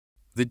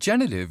The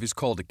genitive is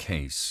called a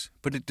case,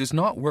 but it does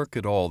not work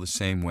at all the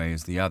same way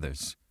as the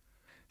others.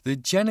 The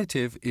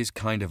genitive is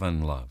kind of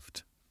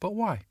unloved. But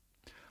why?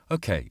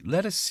 Okay,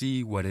 let us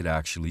see what it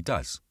actually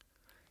does.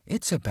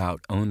 It's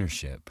about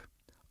ownership.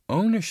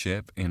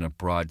 Ownership in a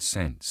broad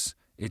sense.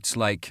 It's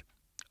like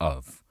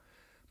of.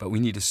 But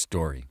we need a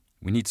story.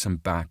 We need some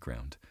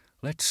background.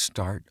 Let's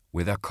start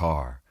with a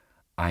car.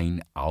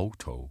 Ein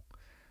Auto.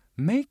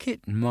 Make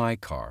it my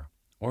car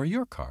or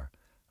your car.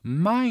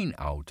 Mein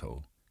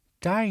Auto.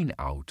 Dein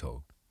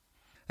Auto.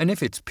 And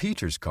if it's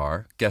Peter's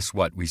car, guess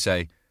what? We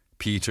say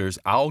Peter's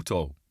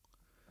Auto.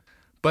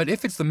 But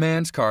if it's the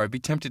man's car, I'd be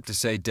tempted to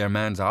say der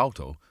Manns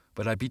Auto,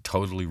 but I'd be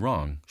totally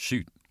wrong.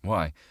 Shoot.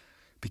 Why?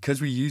 Because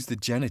we use the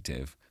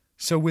genitive.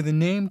 So with a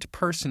named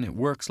person, it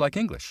works like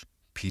English.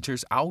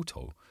 Peter's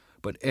Auto.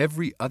 But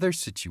every other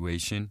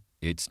situation,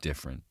 it's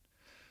different.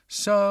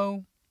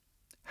 So,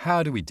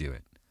 how do we do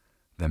it?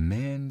 The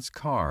man's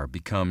car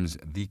becomes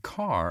the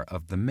car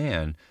of the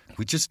man.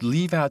 We just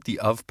leave out the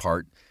of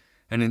part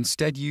and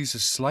instead use a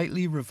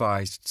slightly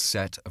revised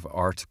set of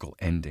article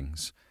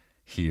endings.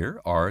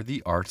 Here are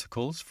the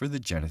articles for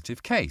the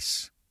genitive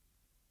case.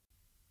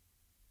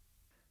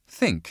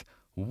 Think,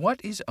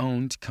 what is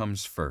owned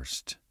comes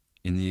first.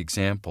 In the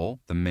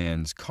example, the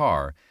man's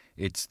car,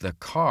 it's the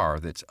car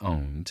that's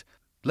owned.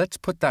 Let's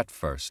put that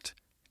first.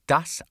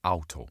 Das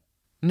Auto.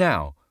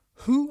 Now,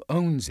 who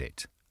owns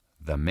it?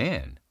 The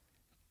man.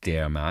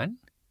 Der Mann,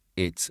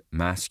 it's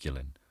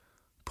masculine.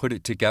 Put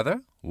it together,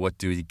 what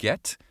do we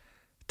get?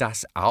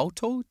 Das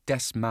Auto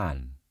des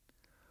Mann.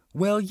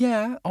 Well,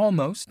 yeah,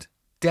 almost.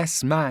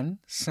 Des Mann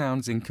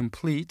sounds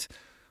incomplete.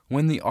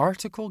 When the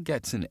article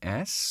gets an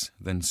S,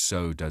 then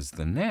so does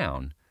the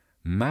noun.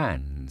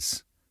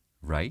 Man's.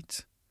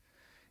 Right?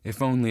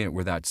 If only it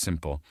were that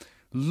simple.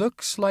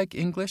 Looks like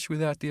English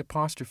without the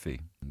apostrophe.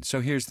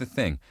 So here's the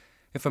thing.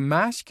 If a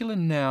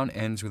masculine noun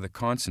ends with a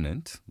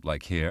consonant,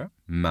 like here,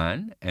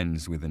 Mann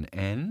ends with an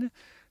N,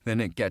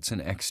 then it gets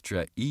an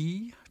extra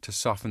E to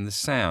soften the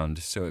sound,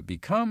 so it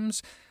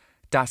becomes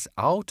das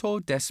Auto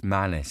des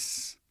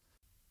Mannes.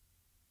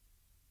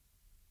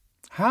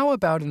 How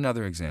about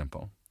another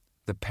example?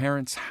 The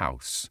parent's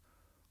house.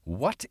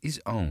 What is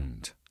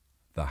owned?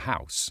 The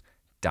house.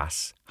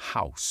 Das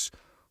Haus.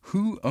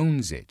 Who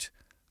owns it?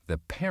 The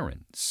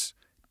parents.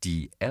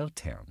 Die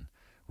Eltern.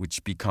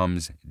 Which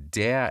becomes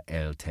der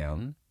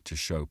Eltern to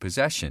show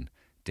possession.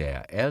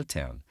 Der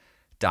Eltern.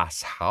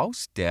 Das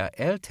Haus der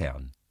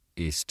Eltern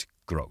ist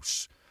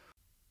groß.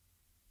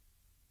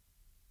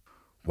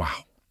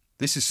 Wow,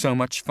 this is so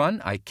much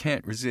fun. I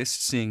can't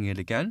resist seeing it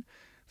again.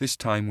 This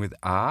time with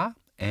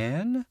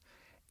an,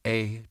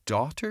 a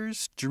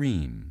daughter's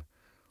dream.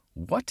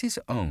 What is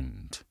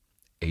owned?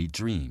 A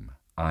dream.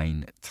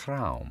 Ein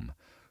Traum.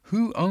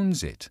 Who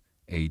owns it?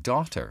 A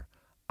daughter.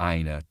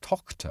 Eine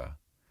Tochter.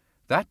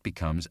 That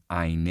becomes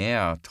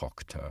einer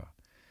Tochter,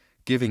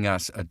 giving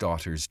us a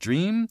daughter's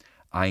dream.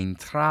 Ein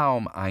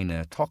Traum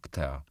einer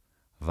Tochter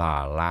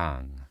war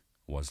lang,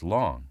 was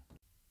long.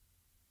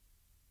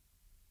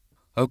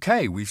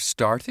 Okay, we've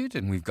started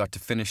and we've got to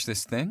finish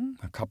this thing.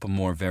 A couple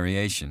more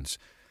variations.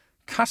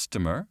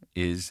 Customer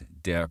is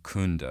der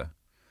Kunde.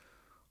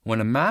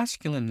 When a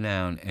masculine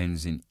noun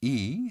ends in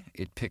E,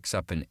 it picks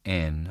up an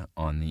N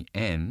on the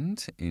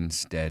end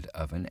instead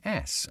of an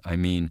S. I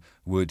mean,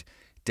 would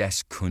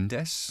des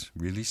Kundes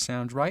really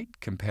sound right?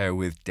 Compare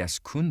with des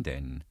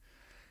Kunden.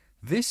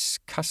 This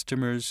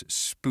customer's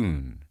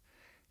spoon.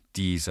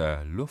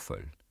 Dieser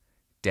Löffel.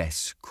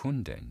 Des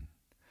Kunden.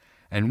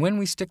 And when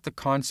we stick the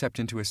concept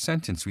into a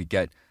sentence, we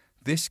get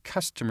this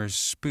customer's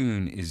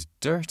spoon is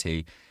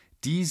dirty.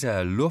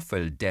 Dieser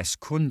Löffel des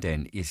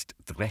Kunden ist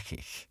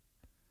dreckig.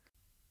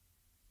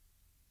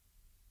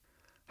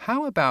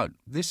 How about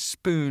this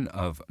spoon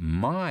of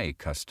my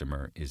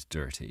customer is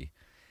dirty?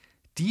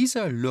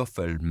 Dieser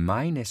Löffel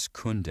meines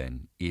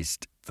Kunden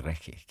ist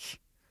dreckig.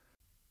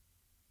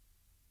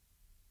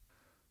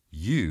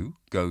 You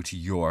go to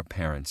your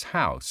parents'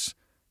 house.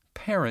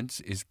 Parents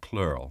is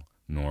plural,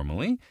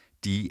 normally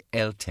die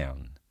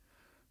Eltern.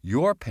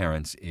 Your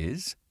parents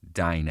is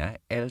deine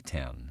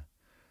Eltern,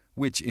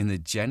 which in the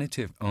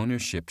genitive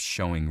ownership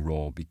showing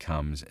role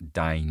becomes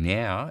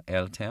deiner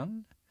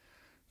Eltern.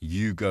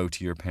 You go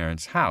to your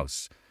parents'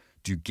 house.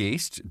 Du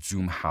gehst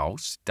zum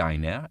Haus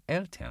deiner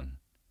Eltern.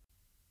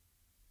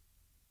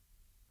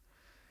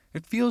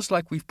 It feels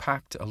like we've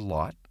packed a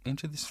lot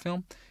into this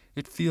film.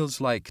 It feels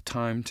like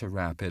time to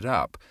wrap it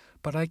up,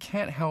 but I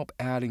can't help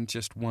adding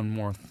just one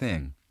more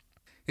thing.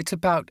 It's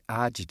about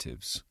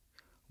adjectives.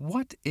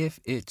 What if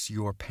it's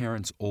your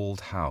parents'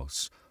 old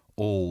house,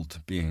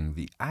 old being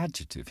the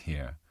adjective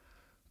here?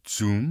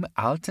 Zum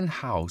alten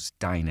Haus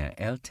deiner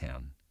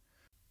Eltern.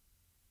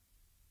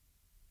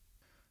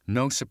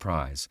 No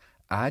surprise,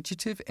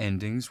 adjective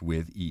endings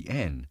with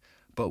en.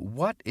 But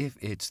what if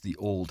it's the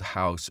old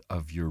house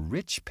of your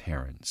rich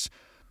parents?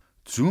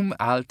 Zum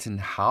alten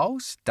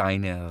Haus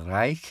deiner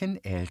reichen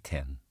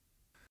Eltern.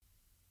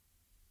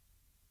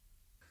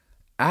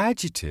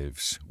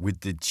 Adjectives with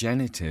the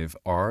genitive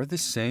are the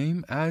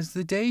same as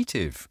the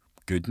dative.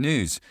 Good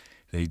news.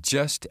 They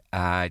just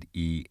add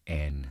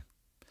en.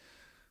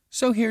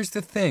 So here's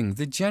the thing.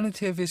 The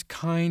genitive is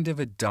kind of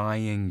a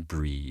dying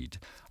breed.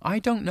 I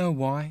don't know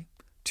why.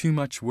 Too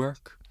much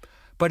work.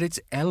 But it's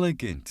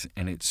elegant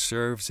and it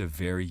serves a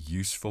very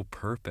useful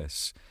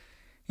purpose.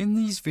 In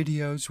these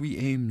videos, we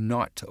aim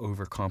not to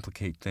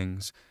overcomplicate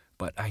things,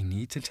 but I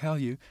need to tell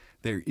you,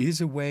 there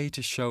is a way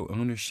to show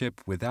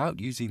ownership without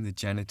using the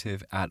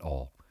genitive at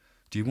all.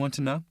 Do you want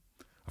to know?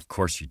 Of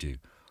course you do.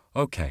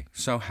 Okay,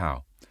 so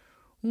how?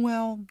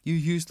 Well, you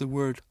use the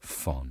word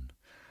von.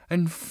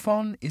 And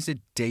von is a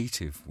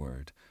dative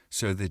word,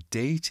 so the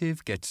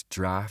dative gets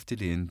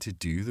drafted in to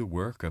do the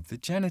work of the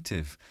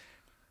genitive.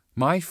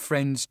 My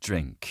friends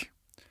drink.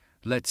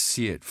 Let's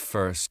see it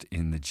first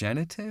in the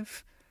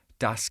genitive.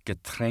 Das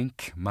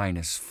Getränk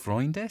meines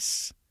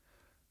Freundes.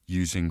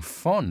 Using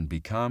von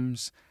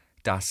becomes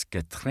das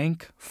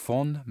Getränk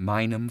von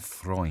meinem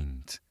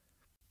Freund.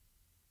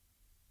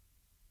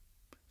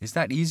 Is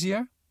that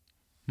easier?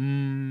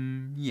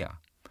 Yeah.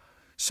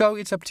 So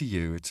it's up to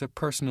you. It's a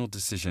personal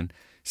decision.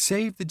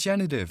 Save the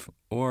genitive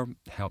or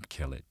help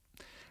kill it.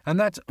 And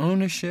that's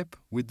ownership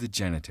with the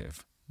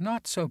genitive.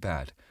 Not so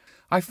bad.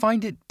 I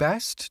find it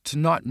best to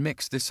not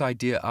mix this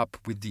idea up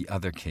with the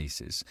other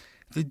cases.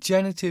 The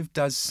genitive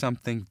does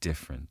something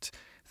different.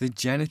 The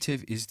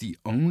genitive is the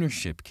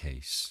ownership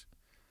case.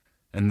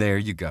 And there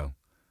you go.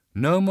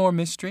 No more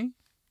mystery.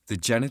 The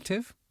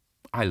genitive,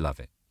 I love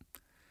it.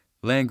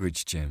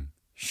 Language Gym.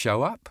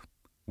 Show up,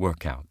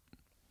 work out.